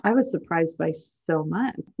I was surprised by so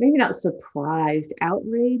much. Maybe not surprised,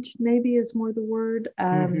 outraged maybe is more the word.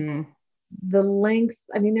 Hmm. The lengths,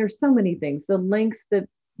 I mean, there's so many things. The lengths that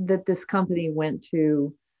this company went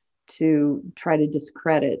to try to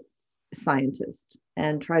discredit scientists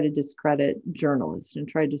and try to discredit journalists and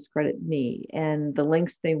try to discredit me, and the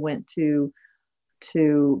lengths they went to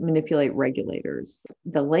manipulate regulators,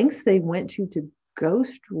 the lengths they went to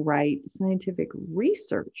ghostwrite scientific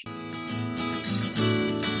research.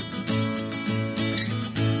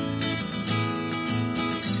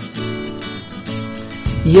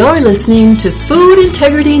 You're listening to Food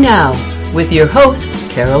Integrity Now with your host,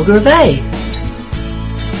 Carol Gervais.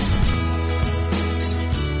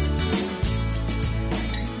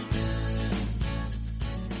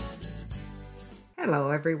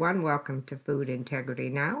 Hello, everyone. Welcome to Food Integrity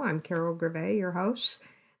Now. I'm Carol Gervais, your host.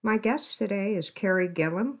 My guest today is Carey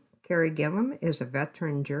Gillam. Carey Gillam is a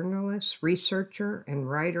veteran journalist, researcher, and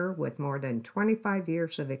writer with more than 25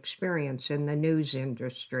 years of experience in the news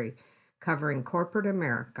industry, covering corporate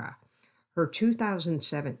America. Her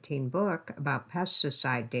 2017 book about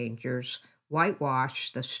pesticide dangers,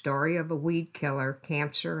 Whitewash: The Story of a Weed Killer,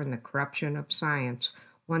 Cancer, and the Corruption of Science,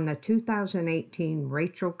 won the 2018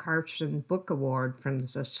 Rachel Carson Book Award from the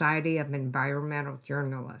Society of Environmental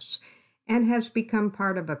Journalists and has become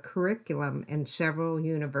part of a curriculum in several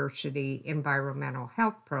university environmental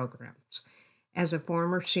health programs. As a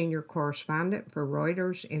former senior correspondent for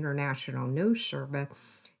Reuters International News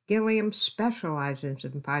Service, Gilliam specializes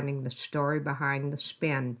in finding the story behind the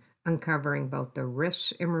spin, uncovering both the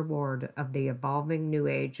risks and reward of the evolving new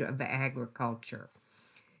age of agriculture.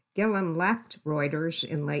 Gillam left Reuters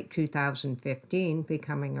in late 2015,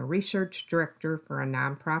 becoming a research director for a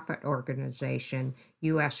nonprofit organization,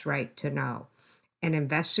 U.S. Right to Know, an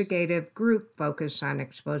investigative group focused on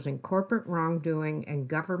exposing corporate wrongdoing and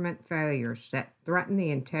government failures that threaten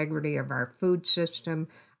the integrity of our food system,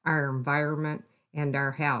 our environment, and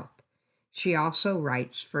our health. She also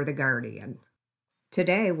writes for The Guardian.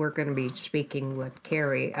 Today, we're going to be speaking with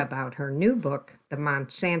Carey about her new book, The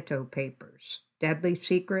Monsanto Papers: Deadly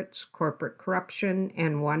Secrets, Corporate Corruption,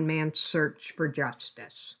 and One Man's Search for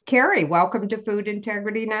Justice. Carey, welcome to Food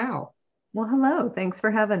Integrity Now. Well, hello, thanks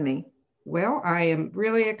for having me. Well, I am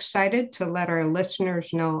really excited to let our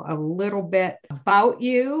listeners know a little bit about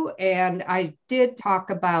you. And I did talk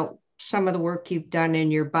about some of the work you've done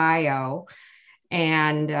in your bio,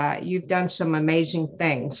 and you've done some amazing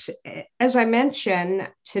things. As I mentioned,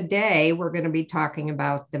 today we're going to be talking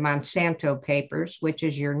about the Monsanto Papers, which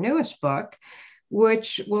is your newest book,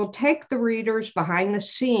 which will take the readers behind the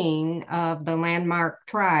scene of the landmark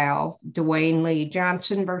trial, Dwayne Lee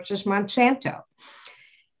Johnson versus Monsanto.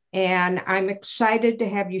 And I'm excited to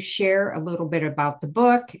have you share a little bit about the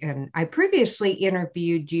book. And I previously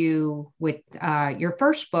interviewed you with your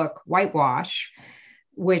first book, Whitewash,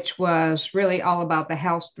 which was really all about the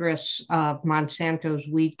health risks of Monsanto's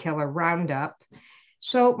weed killer Roundup.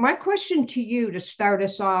 So, my question to you to start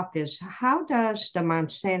us off is, how does the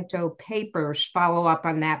Monsanto Papers follow up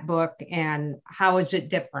on that book, and how is it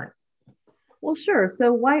different? Well, sure.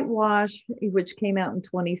 So, Whitewash, which came out in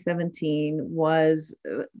 2017, was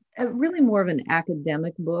really more of an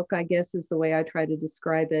academic book, I guess, is the way I try to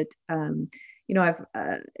describe it. I've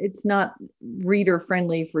it's not reader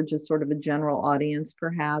friendly for just sort of a general audience,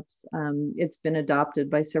 perhaps. It's been adopted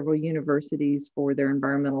by several universities for their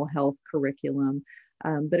environmental health curriculum.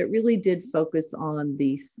 But it really did focus on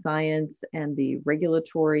the science and the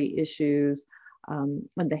regulatory issues, and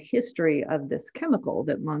the history of this chemical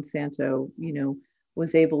that Monsanto,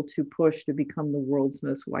 was able to push to become the world's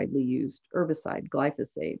most widely used herbicide,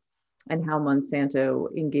 glyphosate, and how Monsanto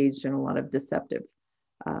engaged in a lot of deceptive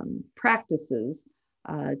practices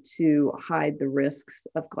to hide the risks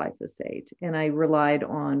of glyphosate. And I relied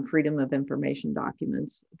on freedom of information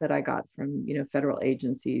documents that I got from, federal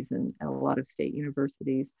agencies and a lot of state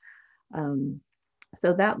universities. Um,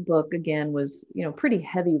 so that book again was, pretty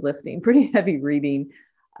heavy lifting, pretty heavy reading.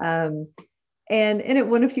 Um, and it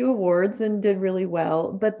won a few awards and did really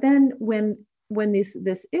well. But then when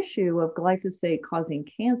this issue of glyphosate causing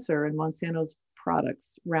cancer and Monsanto's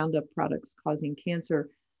products, Roundup products causing cancer,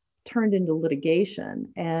 turned into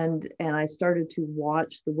litigation, and I started to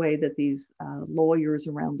watch the way that these lawyers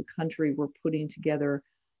around the country were putting together,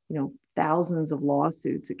 thousands of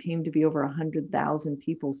lawsuits. It came to be over 100,000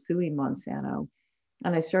 people suing Monsanto,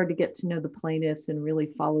 and I started to get to know the plaintiffs and really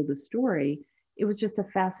follow the story. It was just a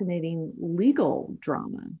fascinating legal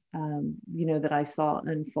drama, that I saw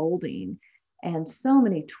unfolding, and so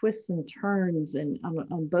many twists and turns, and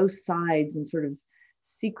on both sides, and sort of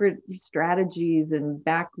secret strategies and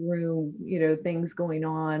backroom, things going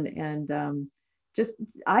on, and just,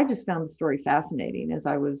 I just found the story fascinating as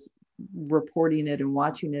I was reporting it and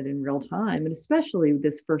watching it in real time. And especially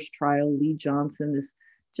this first trial, Lee Johnson, this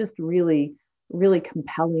just really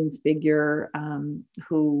compelling figure,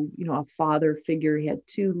 who, a father figure. He had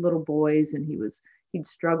two little boys, and he'd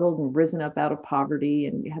struggled and risen up out of poverty,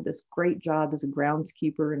 and had this great job as a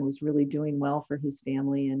groundskeeper and was really doing well for his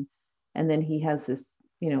family. And then he has this,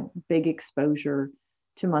 big exposure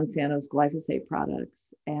to Monsanto's glyphosate products,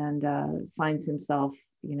 and finds himself,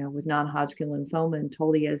 with non-Hodgkin lymphoma, and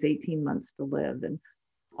told he has 18 months to live. And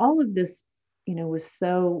all of this, was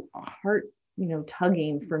so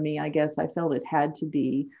tugging for me. I guess I felt it had to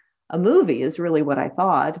be a movie, is really what I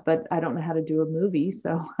thought, but I don't know how to do a movie.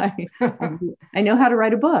 So I know how to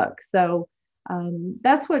write a book. So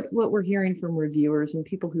that's what we're hearing from reviewers and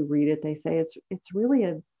people who read it. They say it's really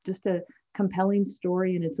just a compelling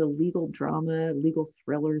story, and it's a legal drama, legal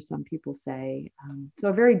thriller, some people say. So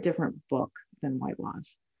a very different book than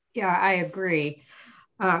Whitewash. Yeah, I agree.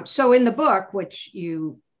 So in the book, which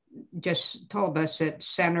you just told us, it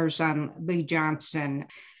centers on Lee Johnson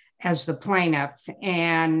as the plaintiff,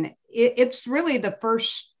 and it's really the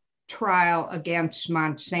first trial against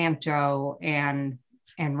Monsanto and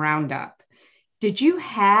Roundup. Did you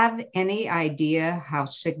have any idea how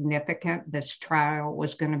significant this trial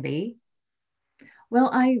was going to be? Well,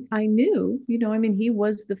 I knew, he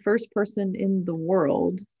was the first person in the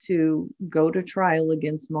world to go to trial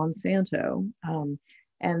against Monsanto.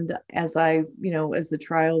 And as as the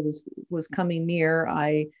trial was coming near,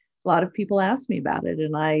 a lot of people asked me about it,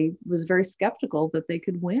 and I was very skeptical that they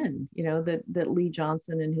could win, that Lee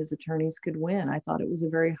Johnson and his attorneys could win. I thought it was a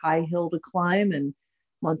very high hill to climb, and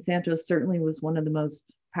Monsanto certainly was one of the most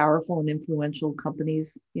powerful and influential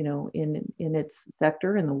companies, in its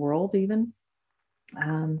sector in the world even.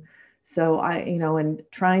 So and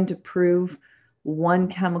trying to prove one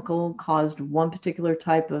chemical caused one particular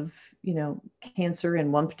type of, cancer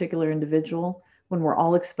in one particular individual, when we're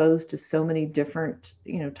all exposed to so many different,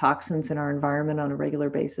 toxins in our environment on a regular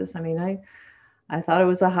basis. I thought it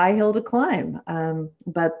was a high hill to climb.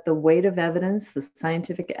 But the weight of evidence, the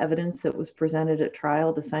scientific evidence that was presented at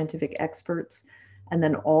trial, the scientific experts, and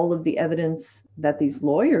then all of the evidence that these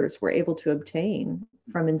lawyers were able to obtain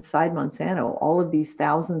from inside Monsanto, all of these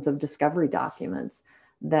thousands of discovery documents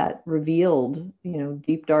that revealed,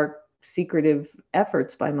 deep, dark, secretive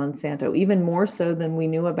efforts by Monsanto, even more so than we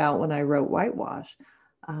knew about when I wrote Whitewash,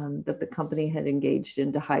 that the company had engaged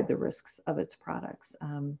in to hide the risks of its products.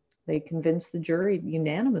 They convinced the jury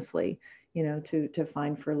unanimously, to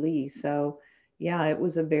find for Lee. So yeah, it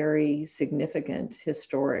was a very significant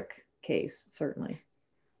historic case, certainly.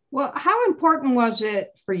 Well, how important was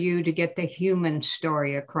it for you to get the human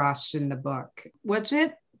story across in the book? Was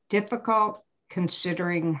it difficult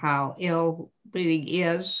considering how ill Lee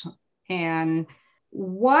is? And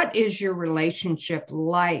what is your relationship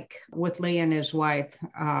like with Lee and his wife,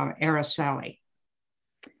 Araceli?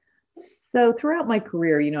 So throughout my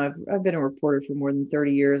career, I've been a reporter for more than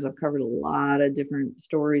 30 years. I've covered a lot of different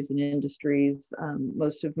stories and industries.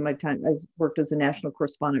 Most of my time, I worked as a national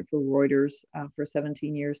correspondent for Reuters for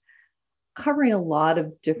 17 years, covering a lot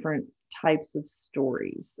of different types of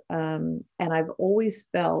stories. And I've always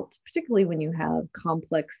felt, particularly when you have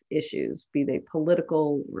complex issues, be they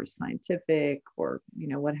political or scientific or,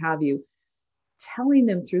 what have you, telling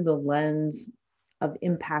them through the lens of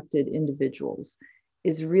impacted individuals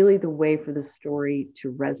is really the way for the story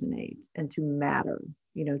to resonate and to matter,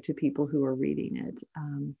 to people who are reading it.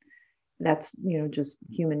 That's, just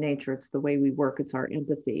human nature. It's the way we work. It's our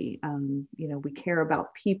empathy. We care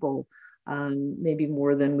about people, maybe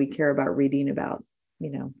more than we care about reading about,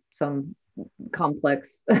 some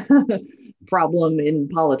complex problem in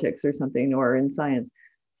politics or something, or in science.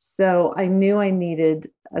 So I knew I needed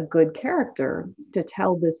a good character to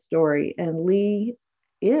tell this story. And Lee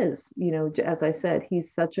is, as I said,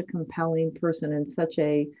 he's such a compelling person, and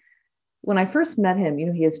when I first met him,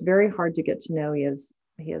 he is very hard to get to know. He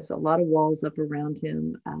has a lot of walls up around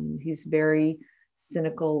him. He's very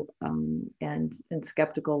cynical, and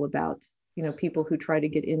skeptical about, people who try to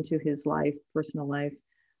get into his life, personal life.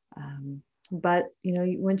 But,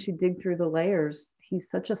 once you dig through the layers,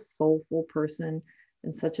 he's such a soulful person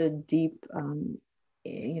and such a deep,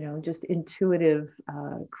 just intuitive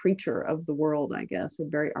creature of the world, I guess,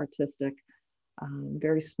 and very artistic,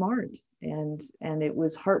 very smart. And it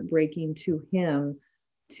was heartbreaking to him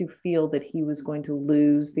to feel that he was going to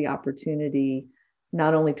lose the opportunity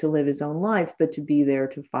not only to live his own life, but to be there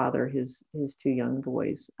to father his two young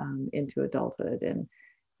boys into adulthood. And,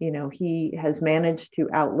 he has managed to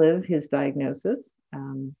outlive his diagnosis,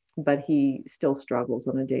 but he still struggles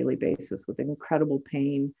on a daily basis with incredible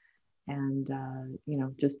pain and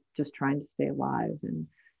just trying to stay alive. And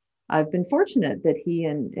I've been fortunate that he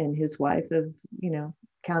and his wife have,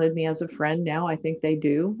 counted me as a friend now. I think they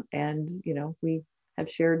do. And, we have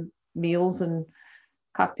shared meals and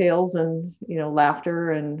cocktails and,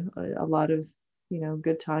 laughter and a lot of,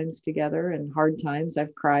 good times together and hard times.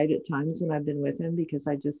 I've cried at times when I've been with him because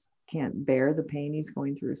I just can't bear the pain he's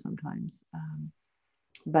going through sometimes.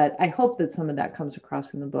 But I hope that some of that comes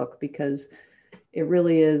across in the book, because it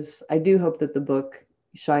really is. I do hope that the book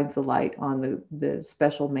shines the light on the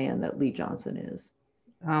special man that Lee Johnson is.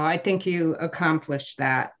 Oh, I think you accomplished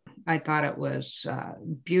that. I thought it was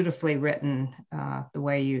beautifully written, the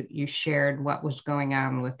way you shared what was going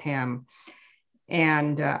on with him.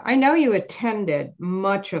 And I know you attended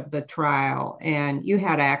much of the trial, and you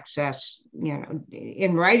had access,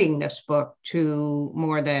 in writing this book, to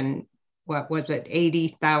more than, what was it,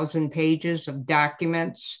 80,000 pages of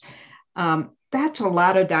documents. That's a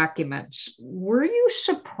lot of documents. Were you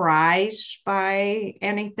surprised by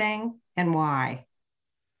anything, and why?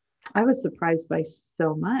 I was surprised by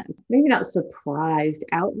so much. Maybe not surprised,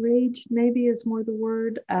 outraged maybe is more the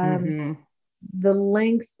word. The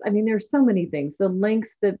lengths, I mean, there's so many things. The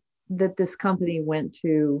lengths that this company went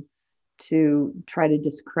to try to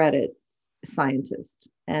discredit scientists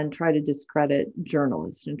and try to discredit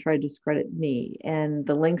journalists and try to discredit me, and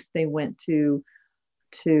the lengths they went to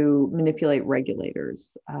manipulate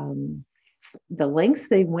regulators, the lengths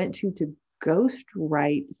they went to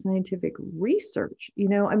ghostwrite scientific research.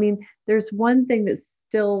 I mean, there's one thing that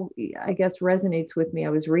still, I guess, resonates with me. I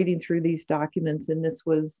was reading through these documents, and this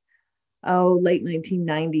was, late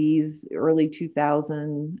 1990s, early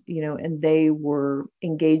 2000, and they were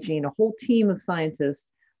engaging, a whole team of scientists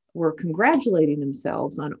were congratulating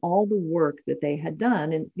themselves on all the work that they had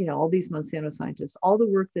done. And, all these Monsanto scientists, all the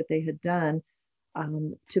work that they had done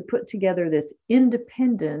to put together this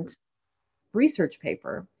independent research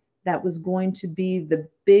paper that was going to be the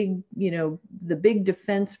big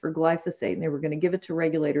defense for glyphosate. And they were going to give it to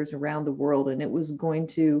regulators around the world. And it was going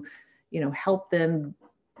to, help them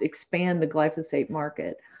expand the glyphosate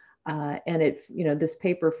market. And this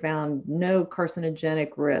paper found no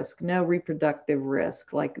carcinogenic risk, no reproductive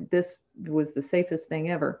risk. Like, this was the safest thing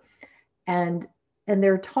ever. And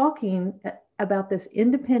they're talking about this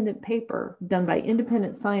independent paper done by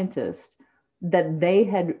independent scientists that they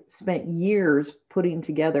had spent years putting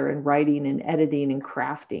together and writing and editing and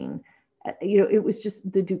crafting. It was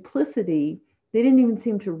just the duplicity. They didn't even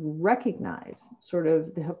seem to recognize sort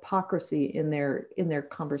of the hypocrisy in their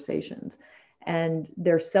conversations. And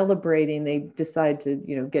they're celebrating. They decide to,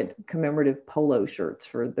 get commemorative polo shirts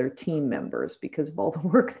for their team members because of all the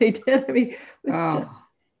work they did. I mean, it was just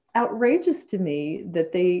outrageous to me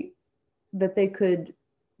that they could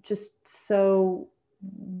just so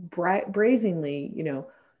brazenly,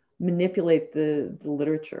 manipulate the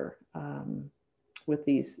literature with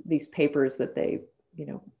these papers that they,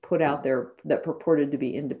 put out there that purported to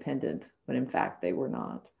be independent when in fact they were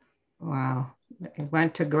not. Wow. It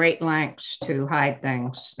went to great lengths to hide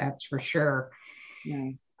things, that's for sure.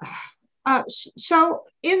 Yeah. So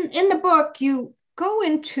in the book, you go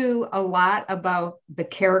into a lot about the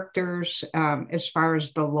characters, as far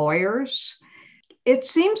as the lawyers. It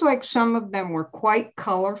seems like some of them were quite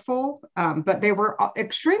colorful, but they were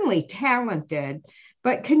extremely talented.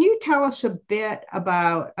 But can you tell us a bit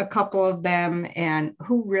about a couple of them and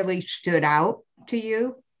who really stood out to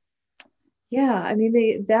you? Yeah, I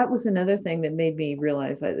mean, that was another thing that made me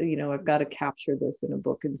realize that, I've got to capture this in a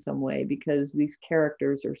book in some way, because these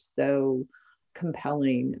characters are so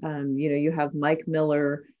compelling. You have Mike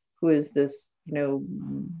Miller, who is this,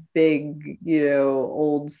 big,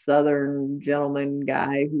 old Southern gentleman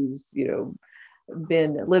guy who's,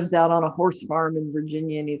 lives out on a horse farm in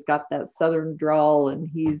Virginia, and he's got that Southern drawl, and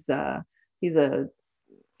he's a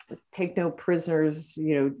take no prisoners.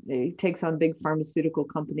 He takes on big pharmaceutical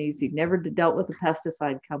companies. He never dealt with a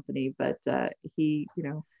pesticide company, but he,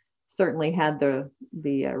 certainly had the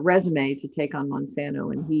resume to take on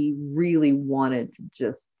Monsanto, and he really wanted to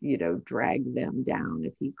just, drag them down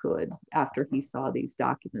if he could after he saw these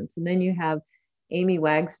documents. And then you have Amy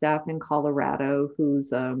Wagstaff in Colorado,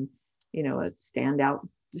 who's, a standout.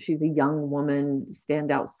 She's a young woman,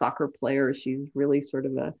 standout soccer player. She's really sort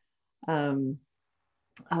of a,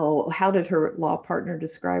 how did her law partner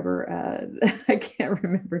describe her? I can't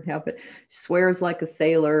remember now, but she swears like a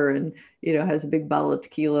sailor and, has a big bottle of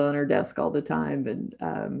tequila on her desk all the time. And,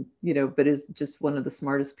 but is just one of the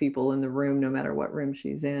smartest people in the room, no matter what room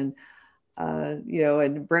she's in.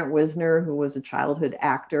 And Brent Wisner, who was a childhood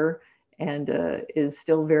actor and is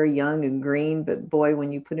still very young and green. But boy,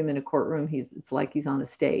 when you put him in a courtroom, it's like he's on a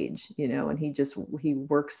stage, and he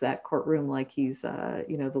works that courtroom like he's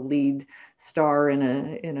the lead star in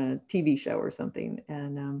a TV show or something.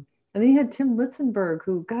 And then you had Tim Litzenberg,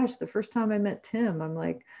 who, gosh, the first time I met Tim, I'm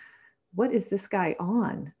like, what is this guy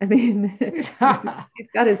on? I mean, he's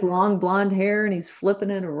got his long blonde hair and he's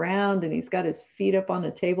flipping it around and he's got his feet up on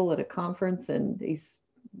a table at a conference, and he's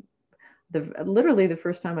literally the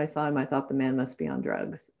first time I saw him, I thought the man must be on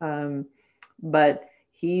drugs. But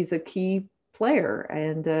he's a key player,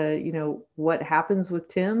 and what happens with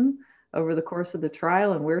Tim over the course of the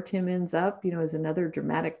trial and where Tim ends up, is another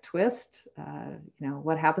dramatic twist.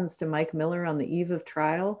 What happens to Mike Miller on the eve of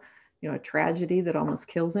trial, a tragedy that almost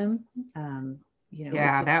kills him.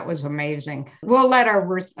 Yeah, that was amazing. We'll let our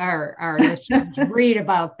listeners read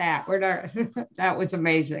about that. That was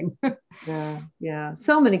amazing. Yeah.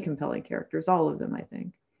 So many compelling characters, all of them, I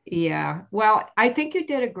think. Yeah. Well, I think you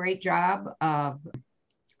did a great job of,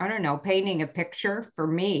 painting a picture for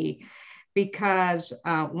me, because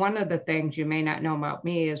one of the things you may not know about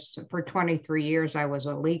me is for 23 years, I was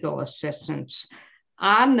a legal assistant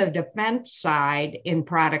on the defense side in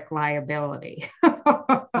product liability.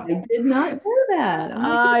 I did not know that.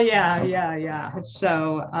 Yeah.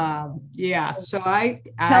 So, So I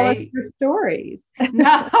tell us your stories.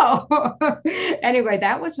 No. Anyway,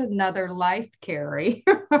 that was another life, Carrie.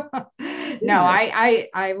 No,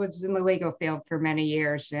 I was in the legal field for many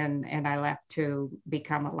years, and I left to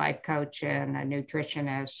become a life coach and a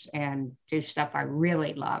nutritionist and do stuff I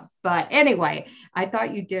really love. But anyway, I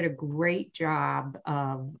thought you did a great job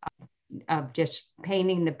of just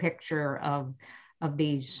painting the picture of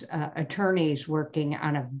these attorneys working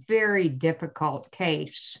on a very difficult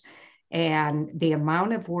case, and the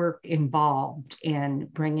amount of work involved in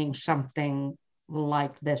bringing something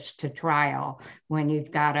like this to trial when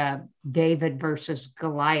you've got a David versus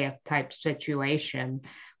Goliath type situation,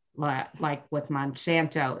 like with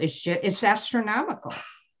Monsanto, it's astronomical.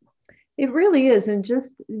 It really is. And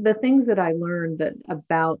just the things that I learned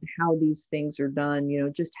about how these things are done,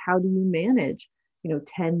 just how do you manage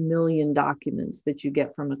 10 million documents that you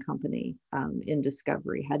get from a company in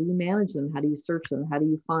discovery? How do you manage them? How do you search them? How do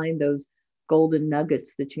you find those golden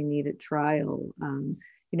nuggets that you need at trial? And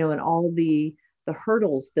all the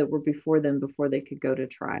hurdles that were before them before they could go to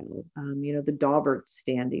trial. The Daubert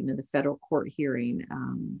standing in the federal court hearing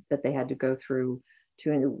that they had to go through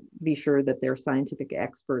to be sure that their scientific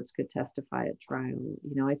experts could testify at trial.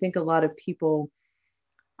 I think a lot of people,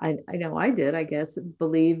 I know I did, I guess,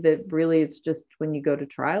 believe that really it's just when you go to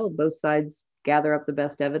trial, both sides gather up the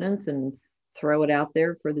best evidence and throw it out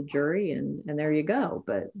there for the jury, and there you go.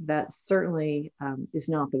 But that certainly is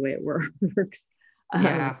not the way it works.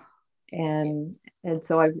 Yeah. And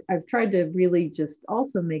so I've tried to really just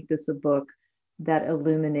also make this a book that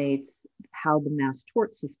illuminates how the mass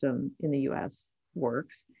tort system in the U.S.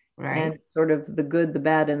 works, right, and sort of the good, the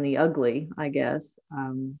bad, and the ugly, I guess,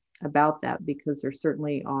 about that, because there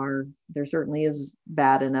certainly is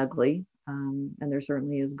bad and ugly, and there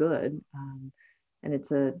certainly is good, and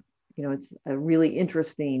it's a really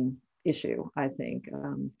interesting issue, I think.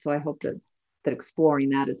 So I hope that exploring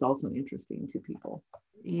that is also interesting to people.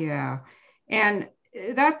 Yeah, and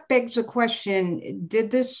that begs the question: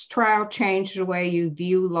 did this trial change the way you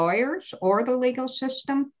view lawyers or the legal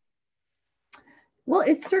system? Well,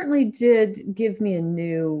 it certainly did give me a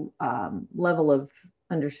new level of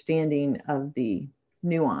understanding of the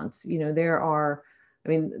nuance. There are,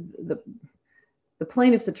 the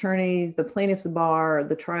plaintiff's attorneys, the plaintiff's bar,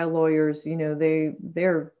 the trial lawyers,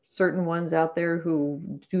 there are certain ones out there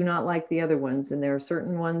who do not like the other ones. And there are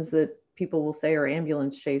certain ones that people will say are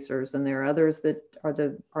ambulance chasers. And there are others that are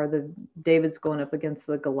the Davids going up against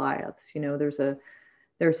the Goliaths.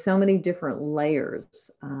 There's so many different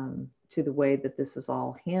layers to the way that this is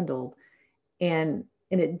all handled. And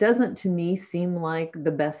it doesn't, to me, seem like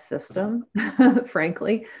the best system,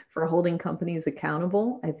 frankly, for holding companies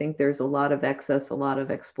accountable. I think there's a lot of excess, a lot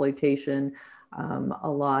of exploitation, a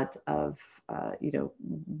lot of,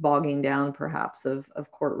 bogging down perhaps of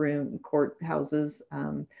courthouses.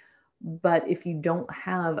 But if you don't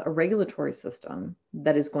have a regulatory system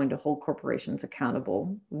that is going to hold corporations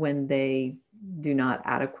accountable when they do not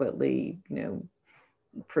adequately,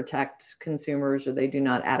 protect consumers, or they do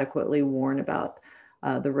not adequately warn about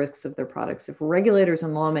the risks of their products, if regulators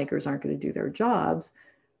and lawmakers aren't going to do their jobs,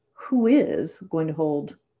 who is going to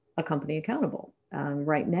hold a company accountable?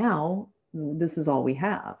 Right now, this is all we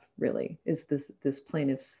have, really, is this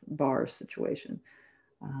plaintiff's bar situation.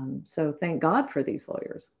 So thank God for these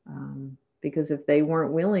lawyers, because if they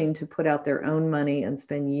weren't willing to put out their own money and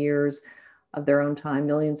spend years of their own time,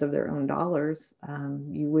 millions of their own dollars,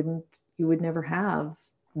 you would never have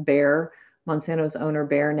Bayer, Monsanto's owner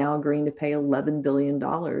Bayer, now agreeing to pay $11 billion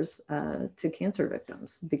to cancer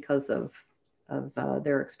victims because of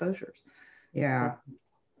their exposures. Yeah.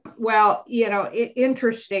 So, Well,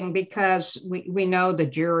 interesting because we know the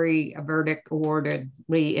jury verdict awarded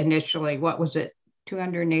Lee initially, what was it,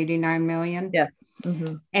 289 million? yes.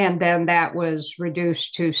 Mm-hmm. And then that was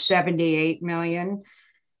reduced to 78 million.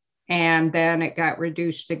 And then it got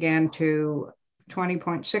reduced again to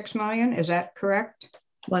 20.6 million. Is that correct?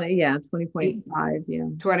 20.5, yeah.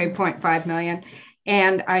 20.5 million.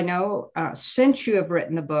 And I know since you have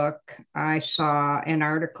written the book, I saw an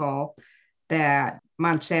article that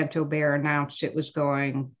Monsanto Bayer announced it was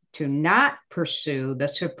going to not pursue the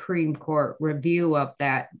Supreme Court review of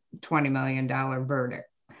that $20 million verdict.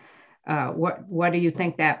 What do you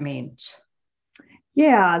think that means?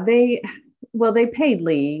 Yeah, they paid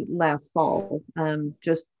Lee last fall,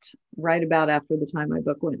 just right about after the time my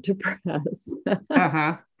book went to press.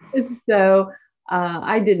 Uh-huh. So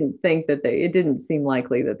I didn't think that it didn't seem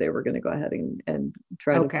likely that they were going to go ahead and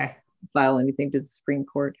try to file anything to the Supreme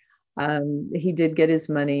Court. He did get his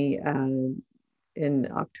money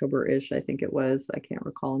in October-ish, I think it was. I can't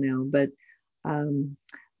recall now, but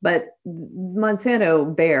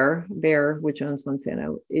Monsanto Bayer, which owns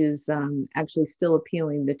Monsanto, is actually still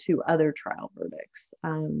appealing the two other trial verdicts.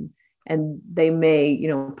 And they may,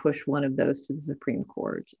 push one of those to the Supreme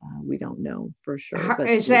Court. We don't know for sure. But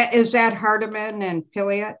is that Hardeman and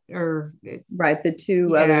Pilliot, or right? The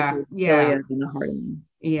two others, Pilliot and Hardeman.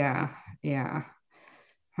 Yeah.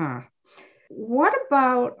 Huh. What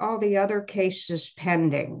about all the other cases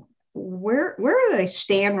pending? Where do they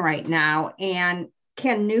stand right now? And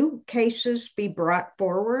can new cases be brought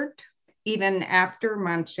forward even after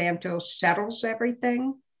Monsanto settles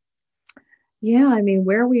everything? Yeah, I mean,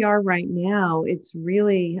 where we are right now, it's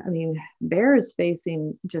really, Bayer is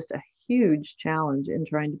facing just a huge challenge in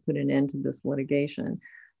trying to put an end to this litigation.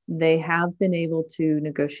 They have been able to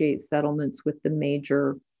negotiate settlements with the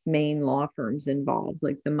major main law firms involved,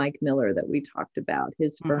 like the Mike Miller that we talked about,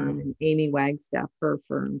 his firm, and Amy Wagstaff, her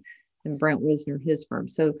firm, and Brent Wisner, his firm.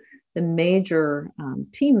 So the major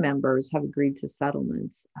team members have agreed to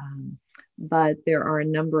settlements, but there are a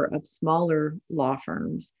number of smaller law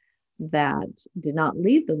firms that did not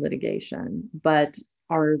lead the litigation, but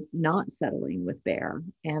are not settling with Bayer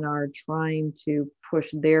and are trying to push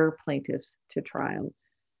their plaintiffs to trial.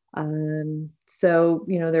 So,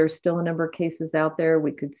 there's still a number of cases out there.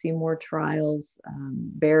 We could see more trials.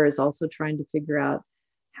 Bayer is also trying to figure out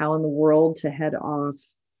how in the world to head off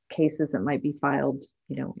cases that might be filed,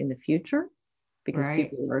 in the future, because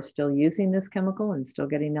people are still using this chemical and still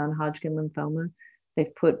getting non-Hodgkin lymphoma.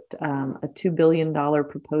 They've put a $2 billion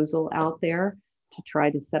proposal out there to try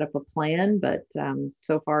to set up a plan, but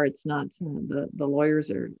so far it's not, the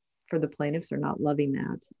lawyers for the plaintiffs are not loving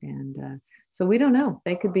that. And so we don't know.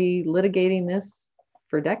 They could be litigating this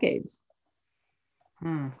for decades.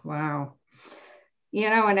 Wow.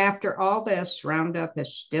 And after all this, Roundup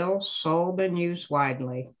is still sold and used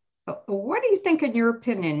widely. What do you think, in your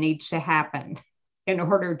opinion, needs to happen in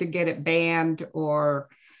order to get it banned, or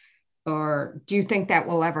do you think that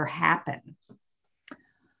will ever happen?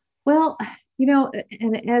 Well,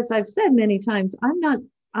 and as I've said many times, I'm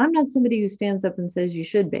not somebody who stands up and says you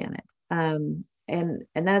should ban it. And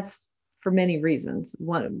that's for many reasons.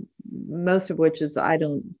 Most of which is I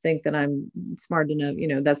don't think that I'm smart enough.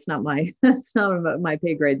 That's not my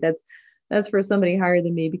pay grade. That's for somebody higher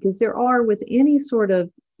than me, because there are, with any sort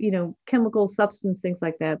of chemical substance, things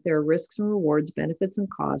like that, there are risks and rewards, benefits and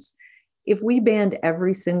costs. If we banned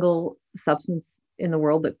every single substance in the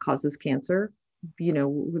world that causes cancer,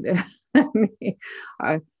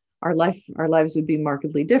 our lives would be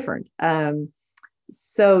markedly different.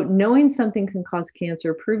 So knowing something can cause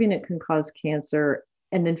cancer, proving it can cause cancer,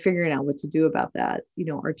 and then figuring out what to do about that,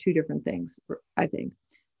 are two different things, I think.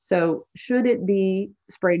 So should it be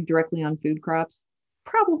sprayed directly on food crops?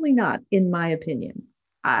 Probably not, in my opinion.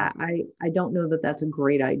 I don't know that that's a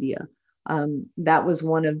great idea. That was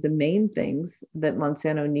one of the main things that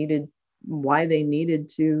Monsanto needed, why they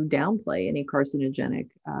needed to downplay any carcinogenic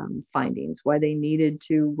findings, why they needed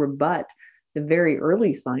to rebut the very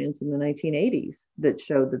early science in the 1980s that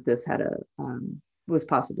showed that this was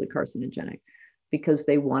possibly carcinogenic, because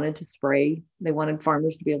they wanted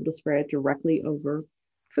farmers to be able to spray it directly over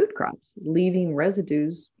food crops, leaving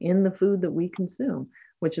residues in the food that we consume,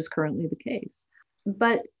 which is currently the case.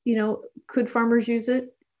 But, could farmers use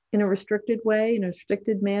it? in a restricted way, in a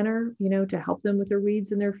restricted manner, to help them with their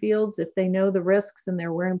weeds in their fields. If they know the risks and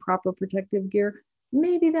they're wearing proper protective gear,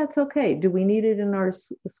 maybe that's okay. Do we need it in our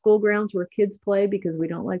school grounds where kids play because we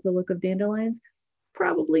don't like the look of dandelions?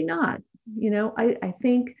 Probably not. I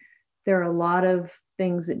think there are a lot of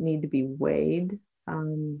things that need to be weighed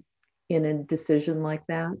in a decision like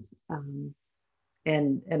that.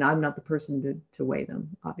 And I'm not the person to weigh them,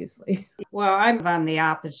 obviously. Well, I'm on the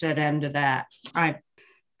opposite end of that.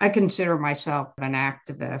 I consider myself an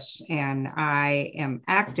activist, and I am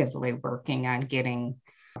actively working on getting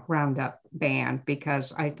Roundup banned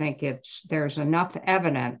because I think there's enough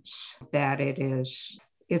evidence that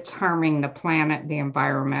it's harming the planet, the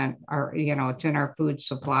environment, it's in our food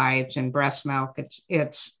supply, it's in breast milk,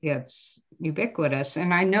 it's ubiquitous.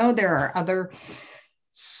 And I know there are other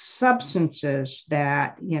substances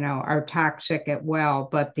that, are toxic as well,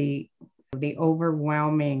 but the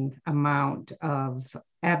overwhelming amount of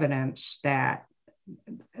evidence that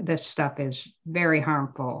this stuff is very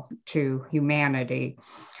harmful to humanity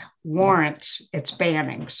warrants its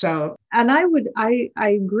banning. So, and I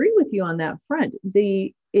agree with you on that front.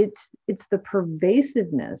 It's the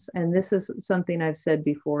pervasiveness, and this is something I've said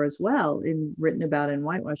before as well, written about in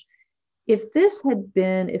Whitewash. If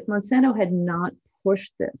Monsanto had not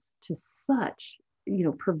pushed this to such,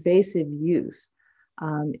 pervasive use,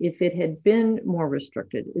 if it had been more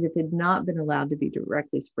restricted, if it had not been allowed to be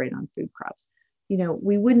directly sprayed on food crops,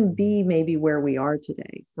 we wouldn't be maybe where we are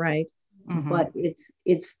today, right? Mm-hmm. But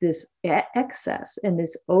it's this excess and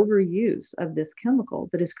this overuse of this chemical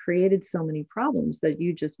that has created so many problems that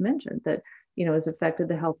you just mentioned, that has affected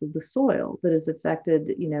the health of the soil, that has affected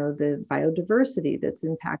the biodiversity, that's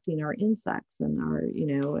impacting our insects and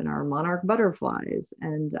our monarch butterflies,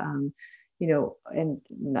 and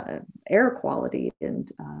air quality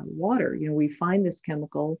and water. We find this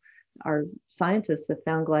chemical. Our scientists have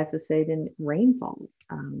found glyphosate in rainfall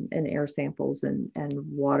and air samples and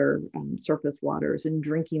water, surface waters and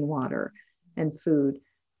drinking water and food.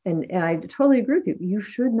 And I totally agree with you. You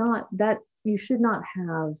should not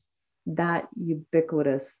have that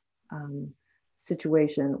ubiquitous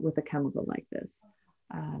situation with a chemical like this.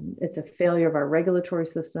 It's a failure of our regulatory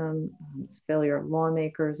system. It's a failure of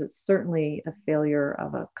lawmakers. It's certainly a failure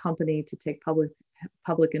of a company to take public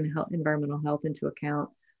and environmental health into account.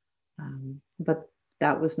 But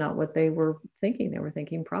that was not what they were thinking. They were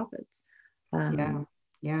thinking profits. Yeah.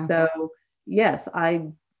 So yes, I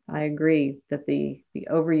agree that the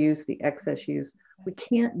overuse, the excess use, we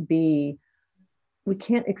can't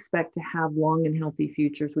expect to have long and healthy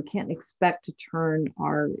futures. We can't expect to turn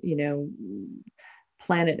our,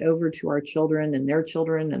 planet over to our children and their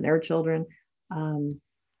children and their children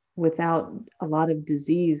without a lot of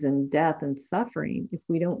disease and death and suffering if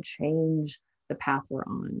we don't change the path we're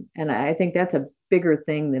on. And I think that's a bigger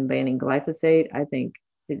thing than banning glyphosate. I think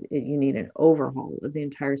you need an overhaul of the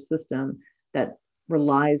entire system that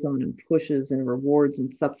relies on and pushes and rewards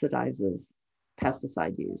and subsidizes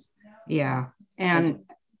pesticide use. Yeah. And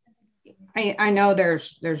I know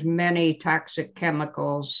there's many toxic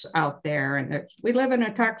chemicals out there, and we live in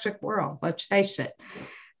a toxic world, let's face it.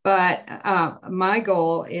 But my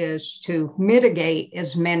goal is to mitigate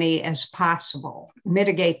as many as possible,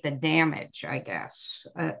 mitigate the damage, I guess,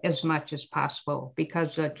 as much as possible,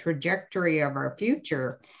 because the trajectory of our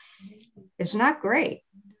future is not great.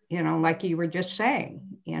 Like you were just saying,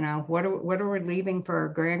 what are we leaving for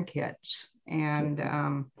our grandkids? And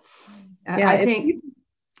I think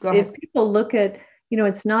if people look at,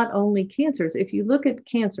 it's not only cancers. If you look at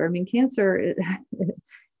cancer, cancer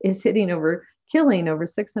is killing over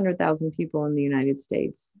 600,000 people in the United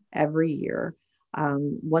States every year.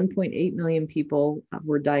 1.8 million people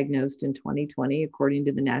were diagnosed in 2020, according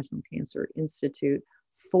to the National Cancer Institute.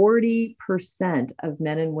 40% of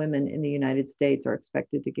men and women in the United States are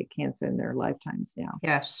expected to get cancer in their lifetimes now.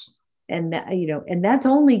 Yes. And that, and that's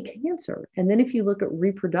only cancer. And then if you look at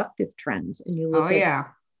reproductive trends and you look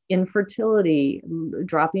at infertility,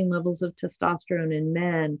 dropping levels of testosterone in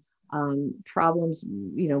men, problems,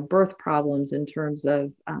 birth problems in terms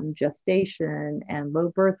of gestation and low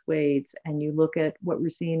birth weights, and you look at what we're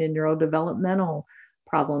seeing in neurodevelopmental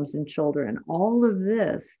problems in children, all of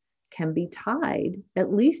this can be tied,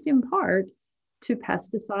 at least in part, to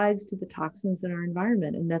pesticides, to the toxins in our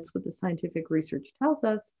environment. And that's what the scientific research tells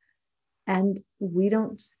us. And we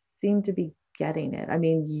don't seem to be getting it.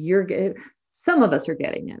 Some of us are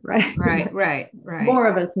getting it, right? Right. More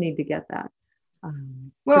of us need to get that.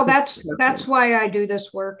 Well, that's why I do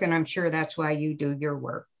this work, and I'm sure that's why you do your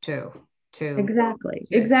work too. Exactly.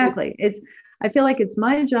 I feel like it's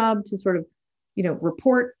my job to sort of,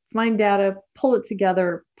 report, find data, pull it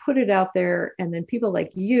together, put it out there, and then people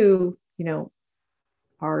like you know,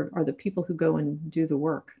 are the people who go and do the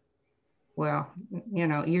work. Well,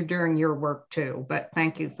 you're doing your work too, but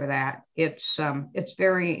thank you for that. It's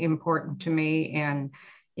very important to me, and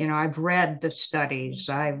I've read the studies,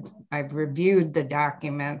 I've reviewed the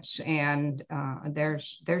documents, and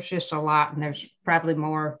there's just a lot, and there's probably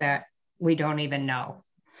more that we don't even know.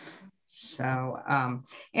 So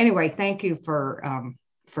anyway, thank you for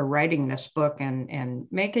writing this book and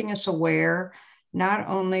making us aware not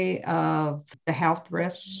only of the health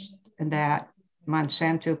risks that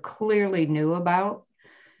Monsanto clearly knew about,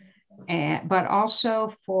 but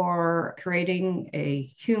also for creating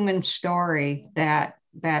a human story that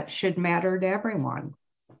should matter to everyone.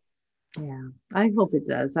 Yeah, I hope it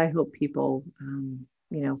does. I hope people,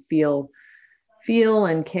 feel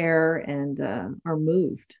and care and are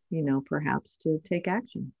moved, perhaps to take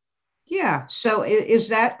action. Yeah. So is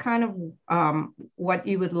that kind of what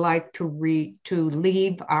you would like to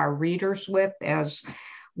leave our readers with, as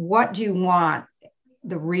what do you want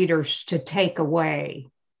the readers to take away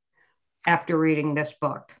after reading this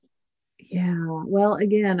book? Yeah. Well,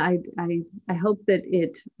 again, I hope that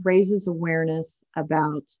it raises awareness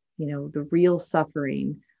about, the real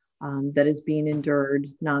suffering that is being endured,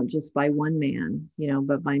 not just by one man,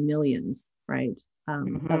 but by millions, right?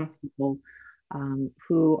 Of people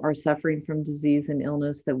who are suffering from disease and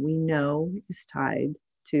illness that we know is tied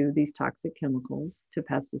to these toxic chemicals, to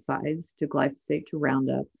pesticides, to glyphosate, to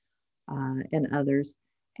Roundup, and others.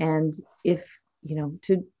 And if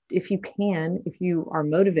you are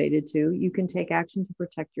motivated to, you can take action to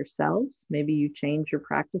protect yourselves. Maybe you change your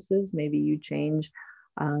practices. Maybe you change,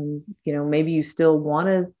 maybe you still want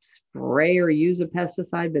to spray or use a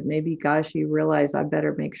pesticide, but maybe, gosh, you realize I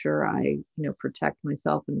better make sure I, protect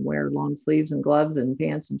myself and wear long sleeves and gloves and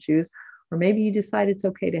pants and shoes. Or maybe you decide it's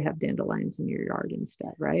okay to have dandelions in your yard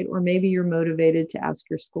instead, right? Or maybe you're motivated to ask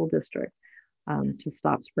your school district to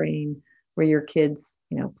stop spraying where your kids,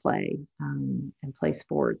 play and play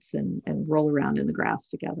sports and roll around in the grass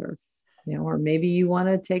together, or maybe you want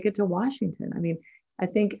to take it to Washington. I mean, I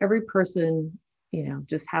think every person,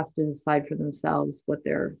 just has to decide for themselves what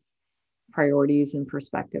their priorities and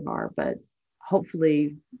perspective are. But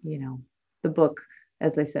hopefully, the book,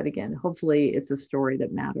 as I said again, hopefully it's a story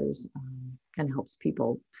that matters and helps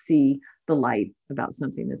people see the light about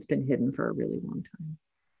something that's been hidden for a really long time.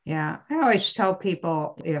 Yeah, I always tell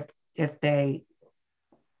people if they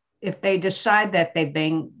decide that they've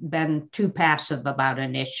been too passive about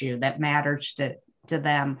an issue that matters to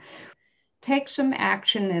them, take some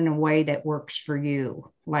action in a way that works for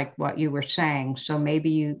you, like what you were saying. So maybe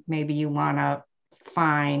you want to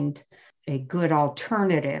find a good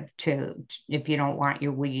alternative to, if you don't want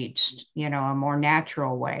your weeds, a more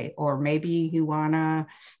natural way. Or maybe you want to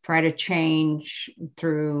try to change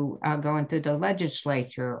through going through the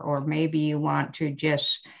legislature, or maybe you want to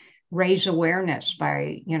just raise awareness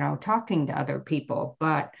by, talking to other people.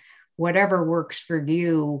 But whatever works for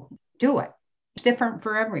you, do it. It's different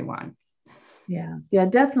for everyone. Yeah,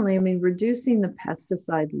 definitely. I mean, reducing the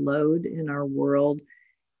pesticide load in our world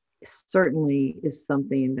certainly is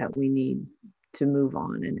something that we need to move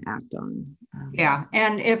on and act on. Yeah.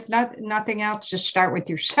 And if nothing else, just start with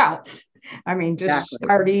yourself. I mean, just Exactly.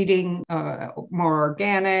 Start eating more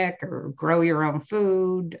organic or grow your own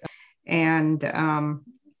food. And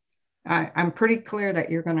I'm pretty clear that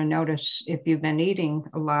you're going to notice, if you've been eating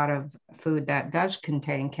a lot of food that does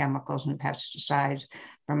contain chemicals and pesticides,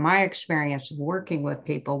 from my experience of working with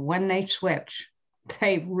people, when they switch,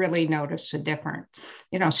 they really notice a difference.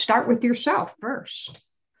 Start with yourself first.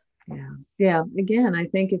 Yeah. Again, I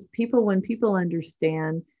think when people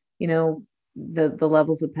understand, the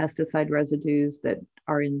levels of pesticide residues that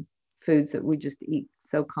are in foods that we just eat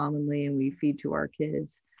so commonly and we feed to our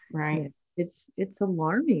kids, right? It's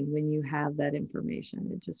alarming when you have that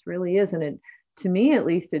information. It just really is. And to me, at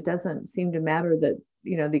least, it doesn't seem to matter that,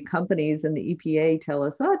 the companies and the EPA tell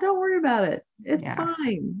us, oh, don't worry about it. It's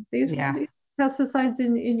fine. These pesticides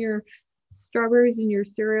in your strawberries and your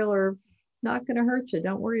cereal are not going to hurt you.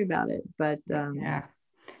 Don't worry about it. But yeah.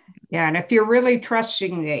 And if you're really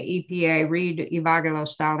trusting the EPA, read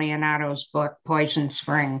Evangelos Stalianato's book, Poison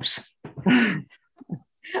Springs.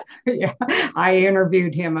 Yeah, I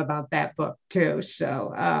interviewed him about that book too.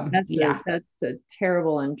 So that's a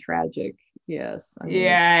terrible and tragic. Yes. I mean,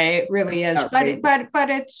 it really is. But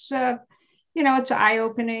it's it's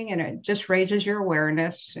eye-opening, and it just raises your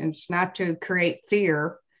awareness. And it's not to create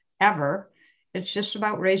fear ever. It's just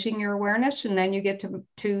about raising your awareness, and then you get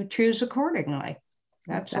to choose accordingly.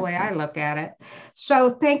 That's the way I look at it.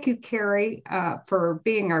 So thank you, Carrie, for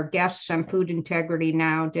being our guests on Food Integrity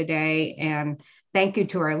Now today. And thank you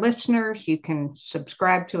to our listeners. You can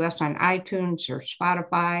subscribe to us on iTunes or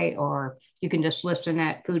Spotify, or you can just listen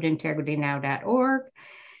at foodintegritynow.org.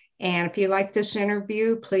 And if you like this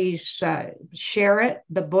interview, please share it.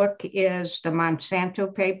 The book is The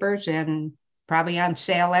Monsanto Papers, and probably on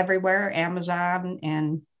sale everywhere, Amazon,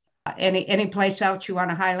 and any place else you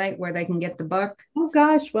want to highlight where they can get the book? Oh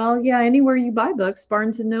gosh, well, yeah, anywhere you buy books,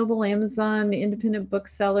 Barnes and Noble, Amazon, independent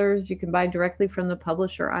booksellers. You can buy directly from the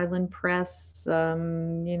publisher, Island Press. Or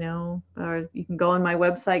you can go on my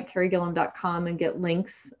website, carriegillam.com, and get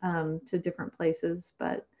links to different places.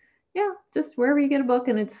 But yeah, just wherever you get a book,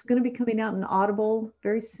 and it's going to be coming out in Audible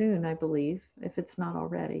very soon, I believe, if it's not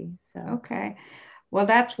already. So okay. Well,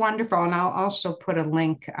 that's wonderful. And I'll also put a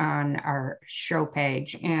link on our show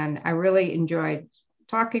page. And I really enjoyed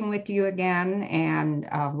talking with you again, and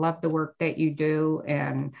love the work that you do,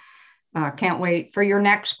 and can't wait for your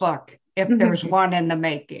next book, if there's one in the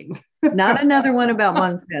making. Not another one about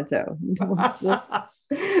Monsanto.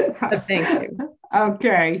 But thank you.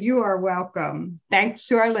 Okay, you are welcome. Thanks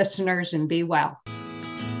to our listeners, and be well.